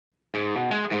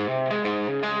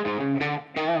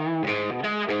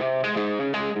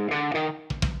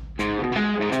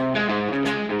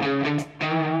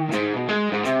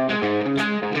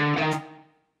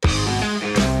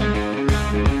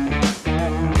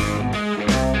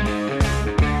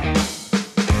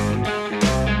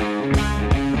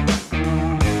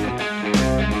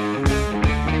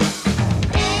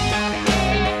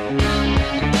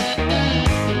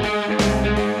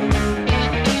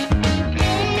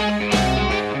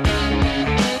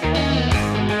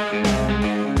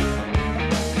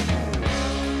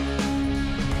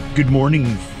Good morning,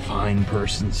 fine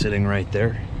person sitting right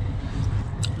there.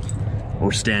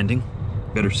 Or standing.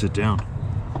 Better sit down.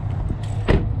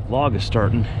 Vlog is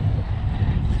starting.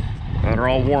 Got her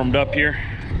all warmed up here.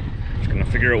 Just gonna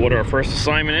figure out what our first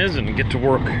assignment is and get to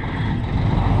work.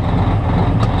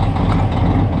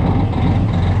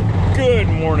 Good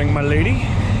morning, my lady.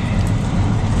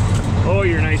 Oh,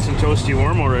 you're nice and toasty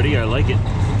warm already. I like it.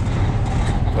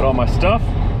 Got all my stuff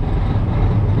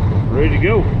ready to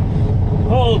go.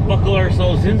 Oh, buckle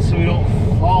ourselves in so we don't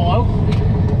fall out.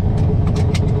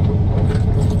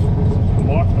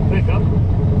 Walk the pickup.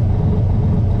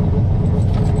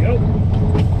 There we go.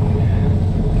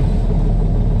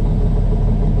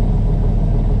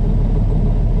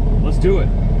 Let's do it.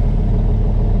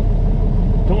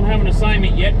 Don't have an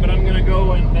assignment yet, but I'm gonna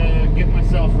go and get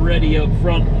myself ready up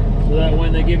front so that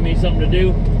when they give me something to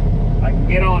do, I can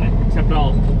get on it. Except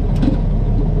I'll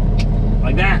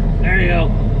like that. There you go.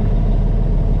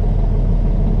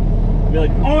 Be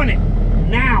like, on it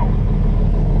now.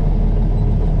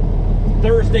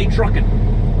 Thursday trucking.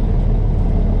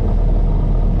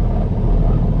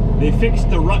 They fixed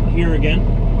the rut here again,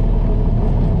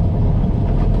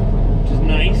 which is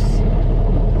nice.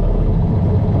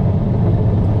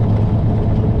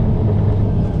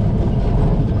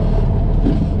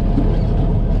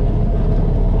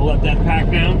 We'll let that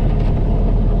pack down.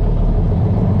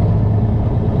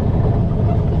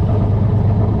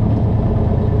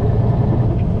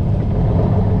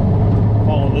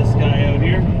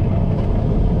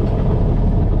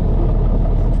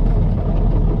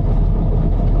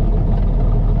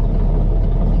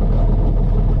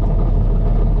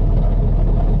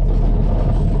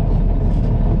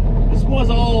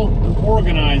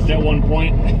 Organized at one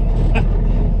point.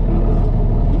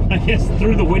 I guess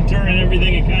through the winter and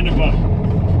everything, it kind of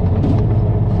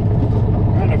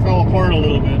fell apart a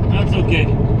little bit. That's okay.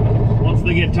 Once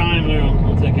they get time,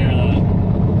 they'll take care of that.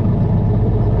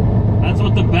 That's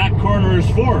what the back corner is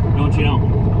for, don't you know?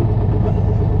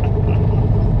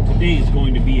 Today is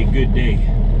going to be a good day.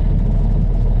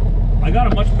 I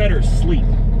got a much better sleep.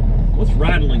 What's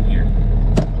rattling here?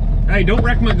 Hey, don't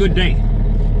wreck my good day.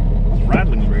 What's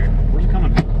rattling over here? Where's it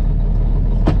coming from?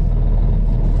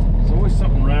 There's always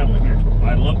something rattling here.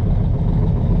 Idle up.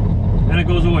 And it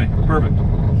goes away. Perfect.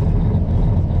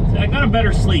 See, I got a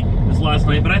better sleep this last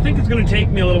night, but I think it's going to take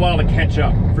me a little while to catch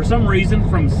up. For some reason,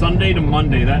 from Sunday to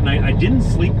Monday that night, I didn't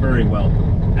sleep very well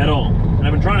at all. And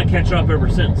I've been trying to catch up ever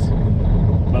since.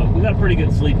 But we got pretty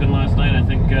good sleep in last night. I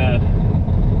think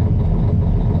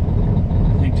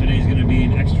today's going to be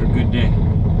an extra good day.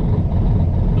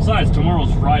 Besides,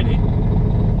 tomorrow's Friday.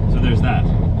 So there's that.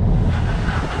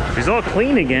 She's all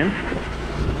clean again.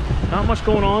 Not much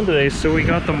going on today, so we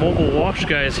got the mobile wash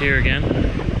guys here again.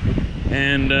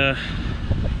 And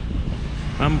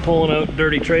I'm pulling out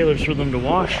dirty trailers for them to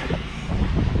wash.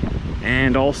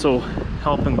 And also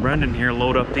helping Brendan here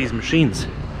load up these machines.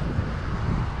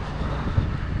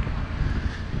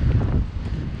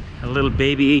 A little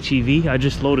baby HEV. I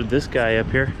just loaded this guy up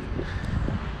here.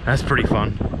 That's pretty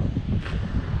fun.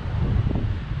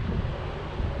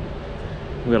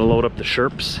 We gotta load up the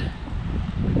Sherps,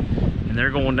 and they're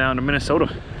going down to Minnesota.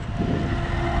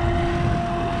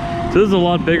 So this is a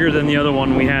lot bigger than the other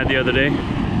one we had the other day.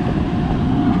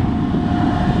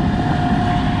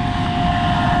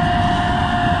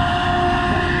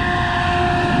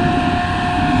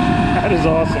 That is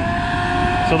awesome.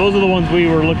 So those are the ones we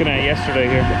were looking at yesterday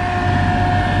here.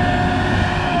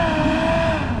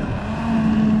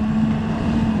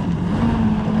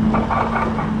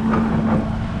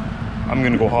 I'm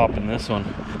gonna go hop in this one.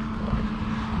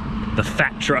 The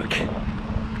fat truck.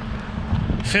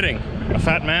 Fitting. A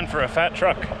fat man for a fat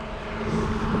truck.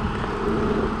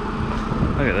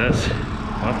 Look at this.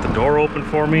 Left the door open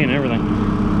for me and everything.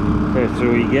 Okay, so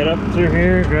we get up through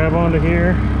here, grab onto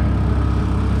here.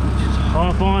 Just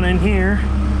hop on in here.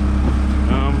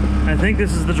 I think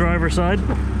this is the driver's side.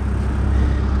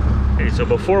 Okay, so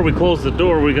before we close the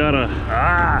door, we gotta,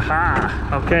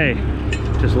 okay.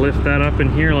 Just lift that up in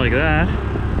here like that.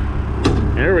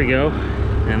 There we go.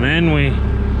 And then we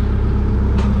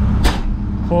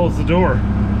close the door.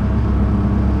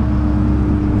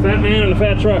 Fat man in a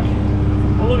fat truck.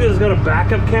 Oh, look at this, got a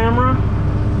backup camera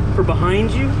for behind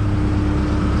you.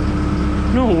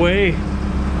 No way.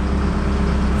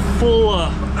 Full,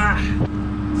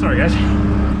 sorry guys.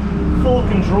 Full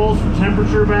controls for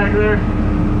temperature back there.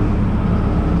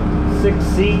 6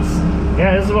 seats.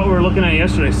 Yeah, this is what we were looking at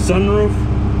yesterday. Sunroof.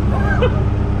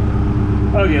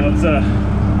 Okay, let's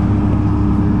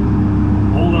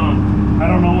hold on. I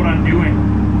don't know what I'm doing.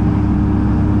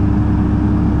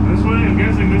 This way, I'm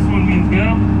guessing this one means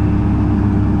go.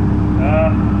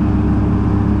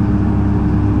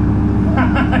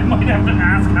 I might have to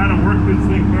ask how to work this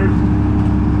thing first.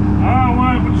 Oh,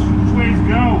 what? Which ways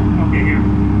go? Okay, here.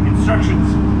 Instructions.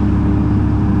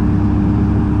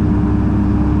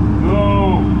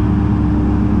 Go.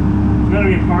 There's gotta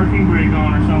be a parking brake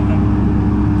on or something.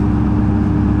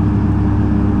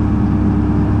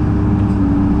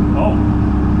 Oh.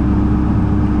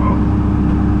 Oh.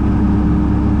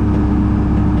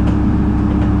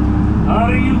 How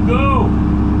do you go?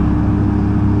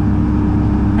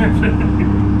 I have to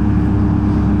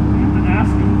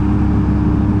ask him.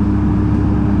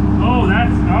 Oh,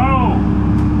 that's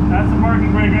the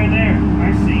parking brake right there.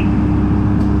 I see.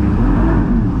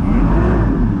 Alright.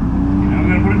 Okay, now we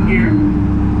gotta put it in gear.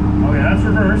 Okay, that's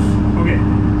reverse. Okay. I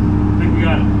think we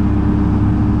got it.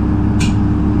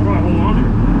 How do I hold on to it?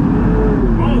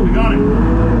 Oh, we got it.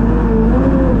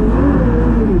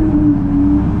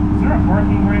 Is there a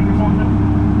parking brake or something?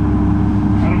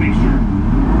 Gotta make sure.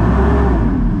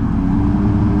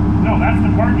 No, that's the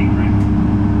parking brake.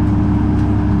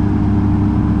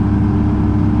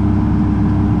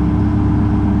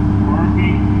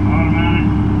 Parking, automatic.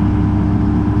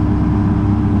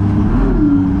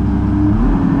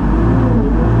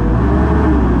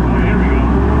 Oh, here we go.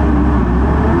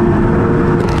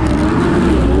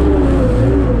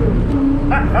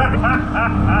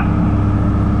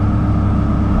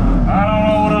 I don't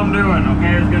know what I'm doing,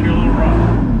 okay? It's gonna be a little rough.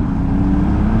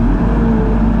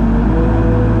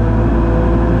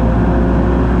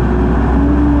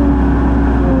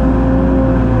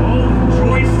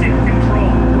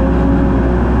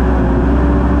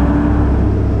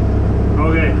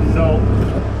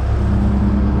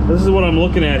 This is what I'm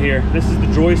looking at here. This is the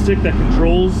joystick that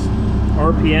controls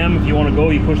RPM. If you want to go,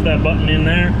 you push that button in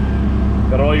there.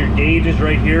 Got all your gauges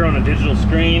right here on a digital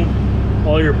screen.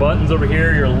 All your buttons over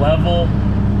here, your level.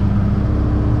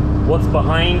 What's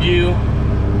behind you.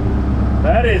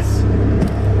 That is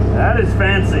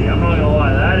fancy. I'm not gonna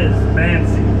lie, that is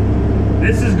fancy.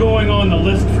 This is going on the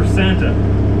list for Santa.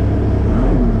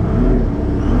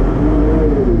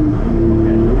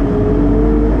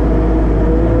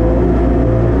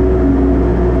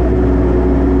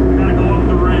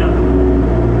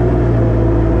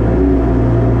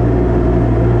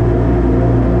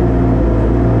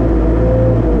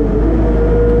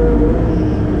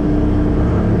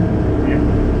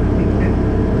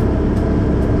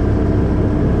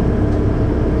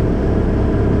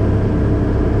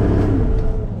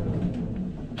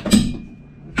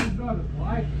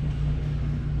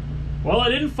 Well,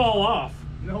 it didn't fall off.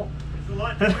 No, it's a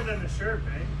lot different than the shirt,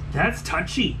 eh? That's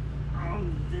touchy.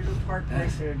 There's a part right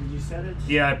there. Did you set it?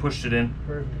 Yeah, I pushed it in.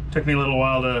 Perfect. Took me a little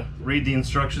while to read the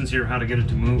instructions here, how to get it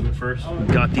to move at first.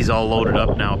 Got these all loaded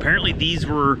up now. Apparently these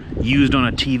were used on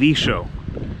a TV show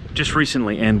just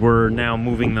recently, and we're now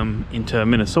moving them into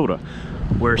Minnesota,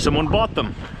 where someone bought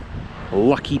them.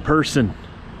 Lucky person.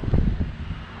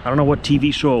 I don't know what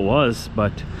TV show it was,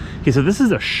 but... Okay, so this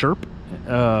is a Sherp.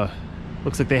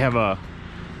 Looks like they have a...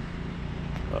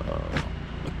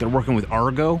 they're working with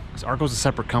Argo, because Argo's a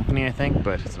separate company, I think,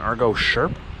 but it's an Argo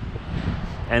Sherp.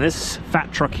 And this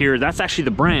fat truck here, that's actually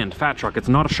the brand, Fat Truck. It's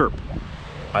not a Sherp.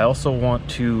 I also want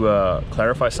to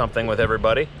clarify something with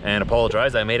everybody and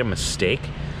apologize. I made a mistake.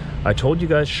 I told you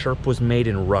guys Sherp was made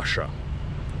in Russia.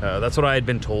 That's what I had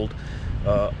been told.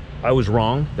 I was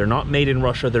wrong. They're not made in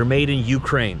Russia. They're made in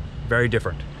Ukraine. Very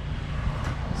different.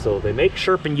 So they make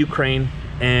Sherp in Ukraine,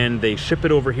 and they ship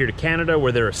it over here to Canada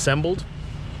where they're assembled.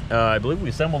 I believe we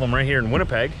assemble them right here in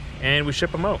Winnipeg, and we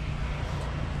ship them out.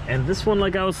 And this one,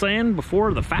 like I was saying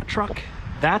before, the Fat Truck,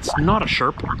 that's not a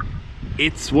Sherp.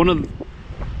 It's one of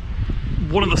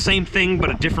the same thing, but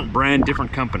a different brand,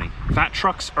 different company. Fat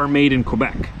Trucks are made in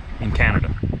Quebec, in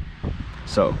Canada.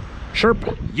 So,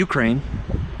 Sherp, Ukraine,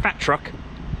 Fat Truck,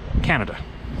 Canada.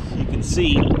 So you can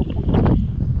see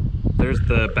there's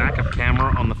the backup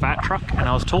camera on the Fat Truck, and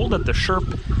I was told that the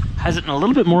Sherp has it in a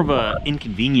little bit more of a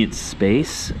inconvenient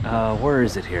space. Where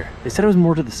is it here? They said it was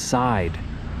more to the side.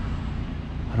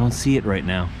 I don't see it right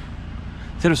now.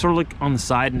 They said it was sort of like on the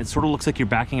side, and it sort of looks like you're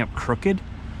backing up crooked.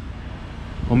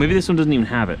 Well, maybe this one doesn't even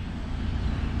have it.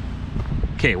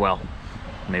 Okay, well,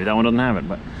 maybe that one doesn't have it,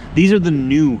 but these are the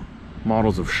new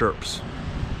models of Sherps.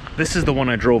 This is the one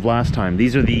I drove last time.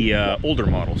 These are the older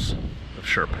models of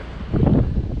Sherp.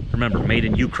 Remember, made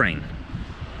in Ukraine,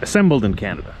 assembled in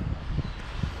Canada.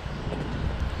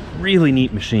 Really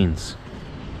neat machines.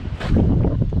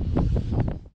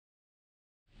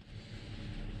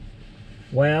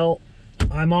 Well,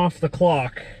 I'm off the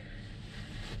clock.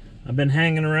 I've been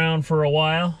hanging around for a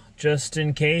while, just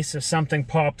in case if something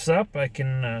pops up, I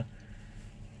can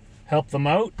help them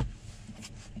out.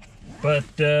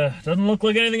 But doesn't look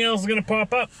like anything else is gonna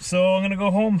pop up, so I'm gonna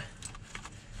go home.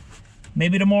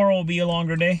 Maybe tomorrow will be a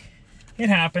longer day. It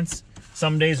happens.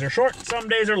 Some days are short, some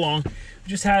days are long. We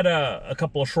just had a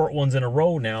couple of short ones in a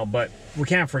row now, but we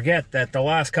can't forget that the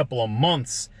last couple of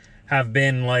months have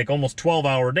been like almost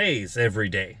 12-hour days every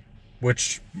day,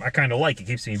 which I kind of like. It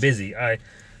keeps me busy. I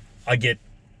get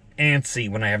antsy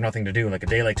when I have nothing to do, like a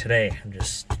day like today. I'm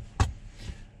just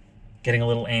getting a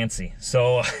little antsy.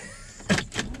 So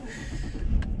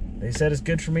they said it's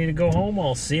good for me to go home.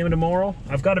 I'll see him tomorrow.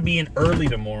 I've got to be in early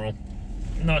tomorrow.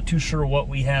 Not too sure what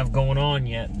we have going on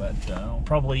yet, but I'll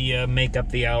probably make up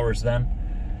the hours then.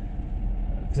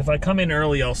 Because if I come in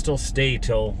early, I'll still stay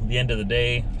till the end of the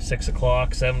day, 6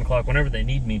 o'clock, 7 o'clock, whenever they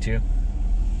need me to.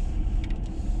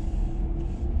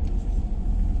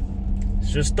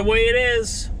 It's just the way it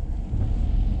is.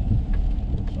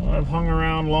 So I've hung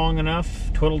around long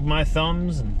enough, twiddled my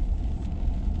thumbs, and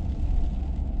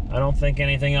I don't think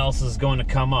anything else is going to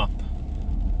come up.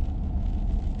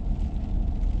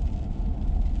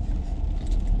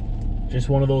 Just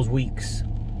one of those weeks.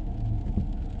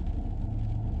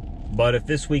 But if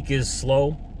this week is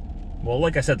slow, well,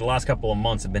 like I said, the last couple of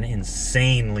months have been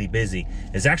insanely busy.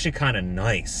 It's actually kind of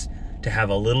nice to have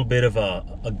a little bit of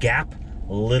a gap,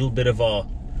 a little bit of a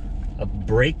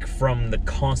break from the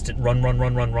constant run.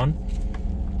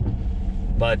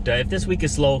 But if this week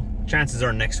is slow, chances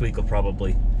are next week will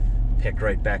probably pick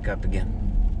right back up again.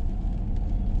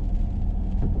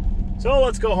 So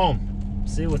let's go home,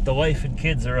 see what the wife and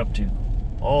kids are up to.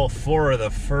 All 4 of the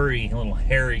furry little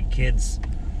hairy kids.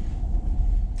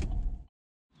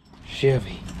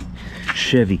 Chevy,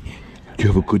 did you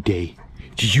have a good day?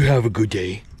 Did you have a good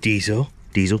day? Diesel,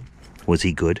 was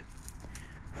he good?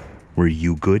 Were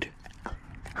you good?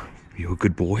 Were you a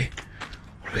good boy?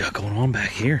 What do we got going on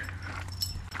back here?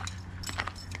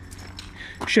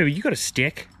 Chevy, you got a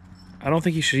stick? I don't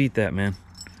think you should eat that, man.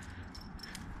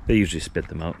 They usually spit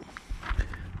them out.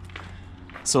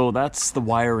 So that's the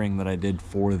wiring that I did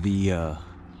for the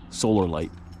solar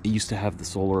light. It used to have the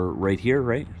solar right here,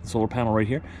 right? The solar panel right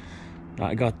here.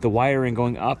 I got the wiring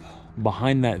going up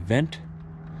behind that vent,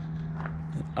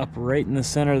 up right in the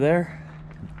center there,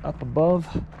 up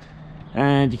above,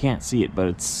 and you can't see it, but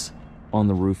it's on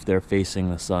the roof there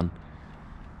facing the sun.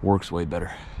 Works way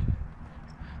better.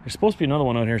 There's supposed to be another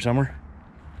one out here somewhere.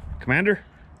 Commander?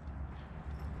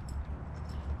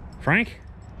 Frank?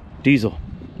 Diesel,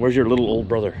 where's your little old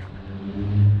brother?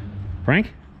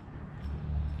 Frank?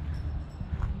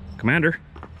 Commander?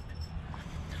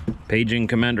 Paging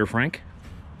Commander Frank?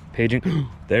 Paging.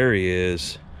 There he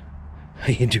is. How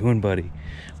you doing, buddy?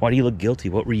 Why do you look guilty?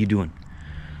 What were you doing?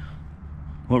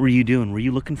 What were you doing? Were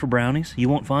you looking for brownies? You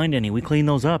won't find any. We clean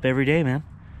those up every day, man.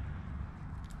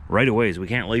 Right away. We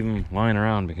can't leave them lying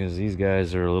around because these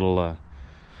guys are a little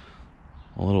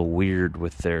weird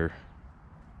with their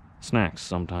snacks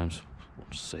sometimes. We'll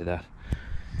just say that.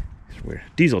 It's weird.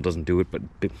 Diesel doesn't do it, but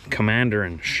Commander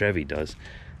and Chevy does.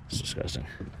 It's disgusting.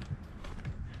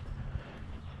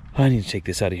 I need to take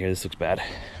this out of here. This looks bad.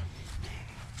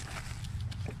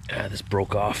 This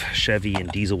broke off. Chevy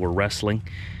and Diesel were wrestling.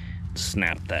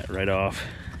 Snapped that right off.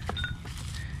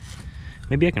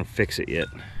 Maybe I can fix it yet.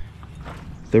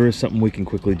 There is something we can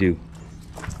quickly do.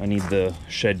 I need the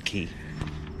shed key.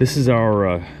 This is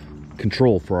our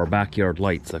control for our backyard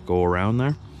lights that go around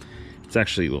there. It's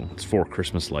actually, well, it's 4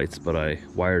 Christmas lights, but I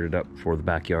wired it up for the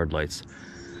backyard lights.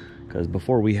 Because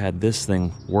before we had this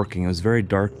thing working, it was very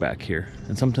dark back here.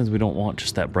 And sometimes we don't want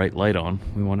just that bright light on.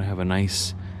 We want to have a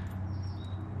nice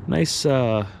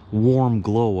warm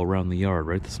glow around the yard,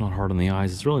 right? That's not hard on the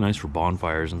eyes. It's really nice for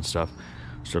bonfires and stuff.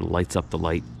 Sort of lights up the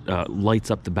lights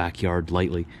up the backyard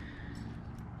lightly.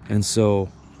 And so,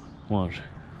 well,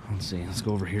 let's see. Let's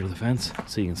go over here to the fence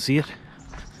so you can see it.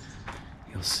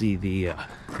 You'll see the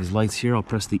these lights here. I'll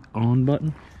press the on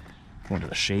button. Go into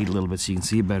the shade a little bit so you can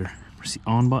see it better. Press the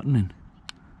on button and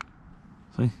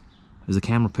see, is the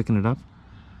camera picking it up?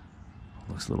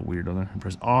 Looks a little weird on there. And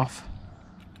press off.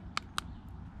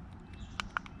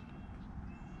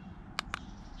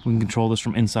 We can control this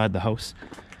from inside the house.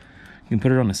 You can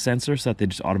put it on a sensor so that they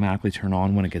just automatically turn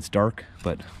on when it gets dark,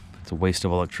 but it's a waste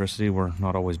of electricity. We're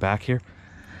not always back here.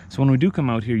 So when we do come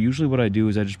out here, usually what I do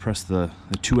is I just press the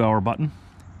 2-hour button.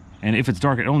 And if it's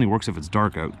dark, it only works if it's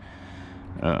dark out.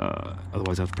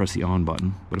 Otherwise I have to press the on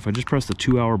button. But if I just press the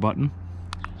 2-hour button,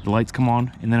 the lights come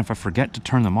on. And then if I forget to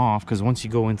turn them off, because once you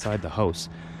go inside the house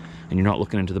and you're not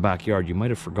looking into the backyard, you might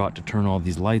have forgot to turn all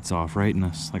these lights off, right? And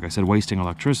that's, like I said, wasting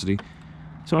electricity.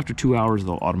 So after 2 hours,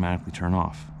 they'll automatically turn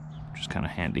off, which is kind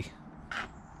of handy.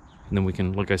 And then we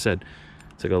can, like I said,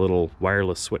 it's like a little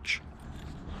wireless switch.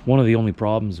 One of the only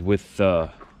problems with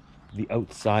the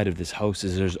outside of this house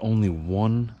is there's only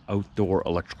one outdoor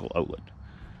electrical outlet.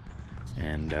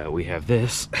 And we have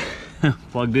this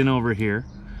plugged in over here.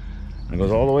 And it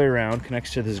goes all the way around,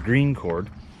 connects to this green cord.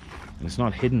 And it's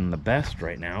not hidden the best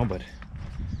right now, but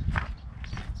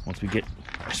once we get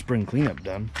our spring cleanup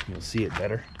done, you'll see it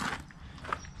better.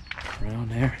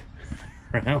 Around there,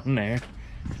 around there.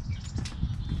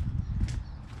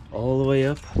 All the way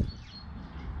up.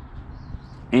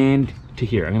 And to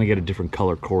here. I'm gonna get a different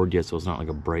color cord yet, so it's not like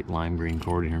a bright lime green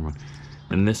cord here.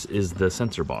 And this is the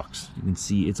sensor box. You can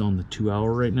see it's on the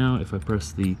 2-hour right now. If I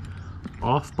press the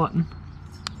off button,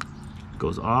 it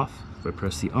goes off. If I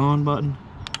press the on button,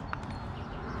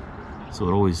 so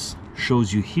it always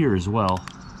shows you here as well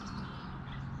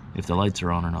if the lights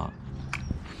are on or not.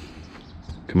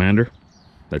 Commander,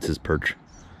 that's his perch.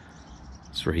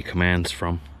 That's where he commands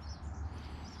from.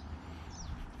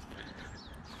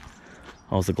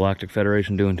 How's the Galactic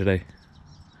Federation doing today?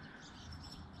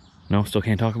 No, still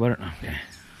can't talk about it? Okay.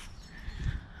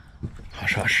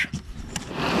 Hush, hush.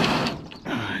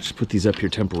 I just put these up here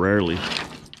temporarily.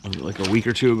 Was it like a week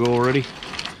or two ago already?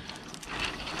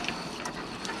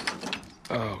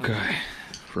 Okay.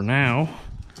 For now,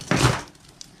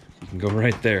 you can go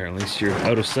right there. At least you're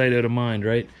out of sight, out of mind,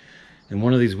 right? And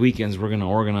one of these weekends, we're gonna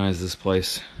organize this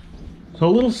place. So a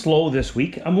little slow this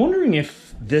week. I'm wondering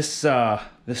if this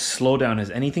slowdown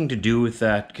has anything to do with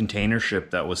that container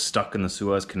ship that was stuck in the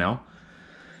Suez Canal.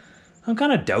 I'm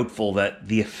kind of doubtful that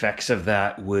the effects of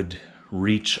that would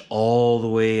reach all the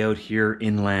way out here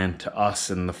inland to us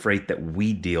and the freight that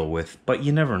we deal with, but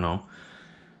you never know.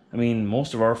 I mean,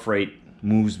 most of our freight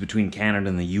moves between Canada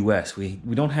and the US. We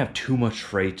don't have too much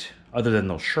freight other than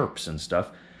those sherps and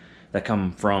stuff that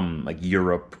come from like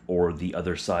Europe or the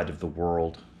other side of the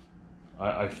world.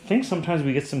 I think sometimes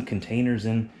we get some containers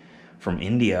in from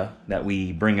India that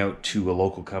we bring out to a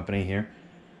local company here.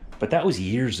 But that was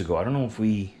years ago. I don't know if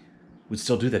we would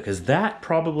still do that, because that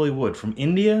probably would. From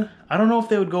India, I don't know if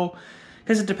they would go,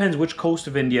 because it depends which coast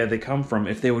of India they come from.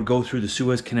 If they would go through the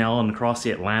Suez Canal and across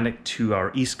the Atlantic to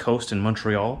our east coast in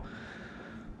Montreal,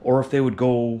 or if they would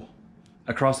go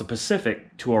across the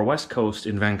Pacific to our west coast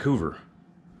in Vancouver.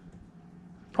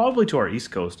 Probably to our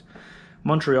east coast.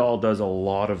 Montreal does a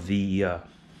lot of the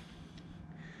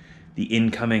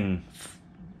incoming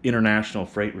international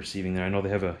freight receiving there. I know they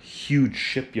have a huge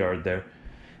shipyard there.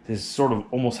 They sort of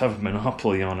almost have a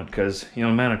monopoly on it, because, you know,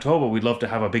 in Manitoba, we'd love to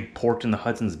have a big port in the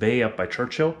Hudson's Bay up by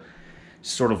Churchill.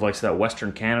 Sort of like so that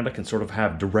Western Canada can sort of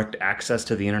have direct access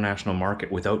to the international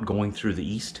market without going through the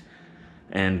east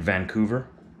and Vancouver.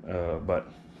 But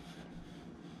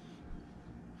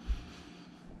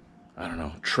I don't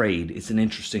know, trade, it's an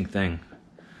interesting thing.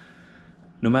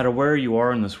 No matter where you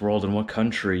are in this world and what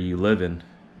country you live in,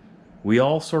 we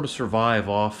all sort of survive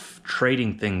off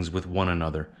trading things with one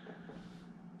another.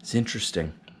 It's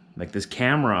interesting. Like this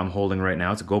camera I'm holding right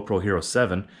now, it's a GoPro Hero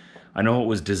 7. I know it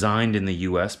was designed in the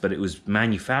US, but it was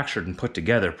manufactured and put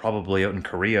together probably out in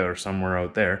Korea or somewhere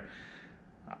out there.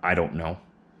 I don't know.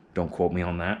 Don't quote me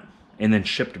on that. And then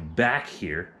shipped back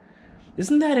here.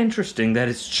 Isn't that interesting that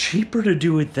it's cheaper to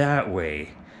do it that way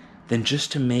than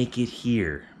just to make it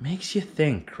here? Makes you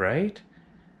think, right?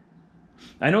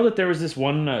 I know that there was this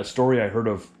one story I heard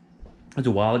of it was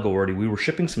a while ago already. We were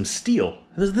shipping some steel.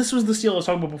 This was the steel I was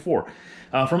talking about before,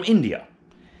 from India.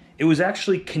 It was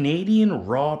actually Canadian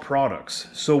raw products.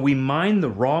 So we mine the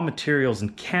raw materials in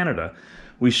Canada.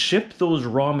 We ship those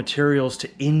raw materials to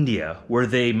India, where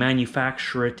they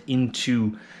manufacture it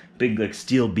into big like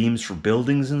steel beams for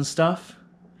buildings and stuff,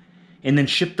 and then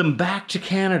ship them back to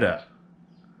Canada.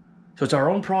 So it's our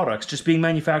own products just being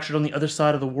manufactured on the other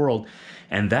side of the world.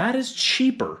 And that is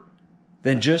cheaper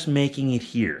than just making it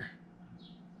here.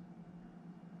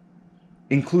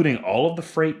 Including all of the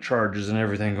freight charges and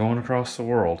everything going across the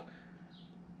world.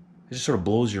 It just sort of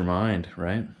blows your mind,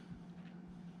 right?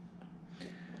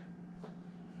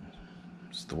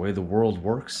 It's the way the world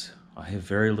works. I have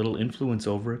very little influence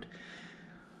over it.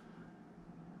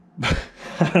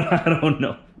 I don't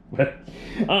know. But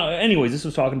anyways, this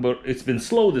was talking about it's been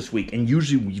slow this week, and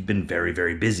usually we've been very,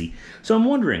 very busy. So I'm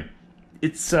wondering,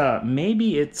 it's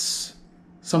maybe it's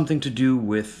something to do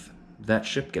with that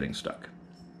ship getting stuck.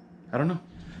 I don't know.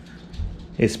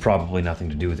 It's probably nothing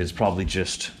to do with it. It's probably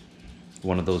just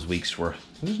one of those weeks where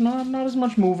there's not as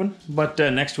much moving. But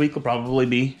next week will probably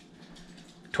be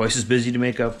twice as busy to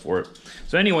make up for it.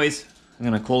 So anyways, I'm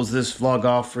going to close this vlog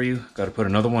off for you. Got to put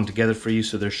another one together for you.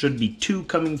 So there should be 2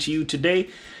 coming to you today.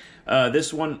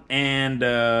 This one and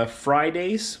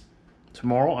Fridays.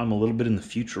 Tomorrow, I'm a little bit in the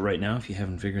future right now, if you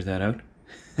haven't figured that out.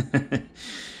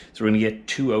 So we're gonna get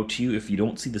 2 out to you. If you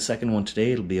don't see the second one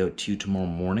today, it'll be out to you tomorrow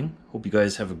morning. Hope you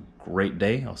guys have a great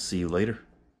day. I'll see you later.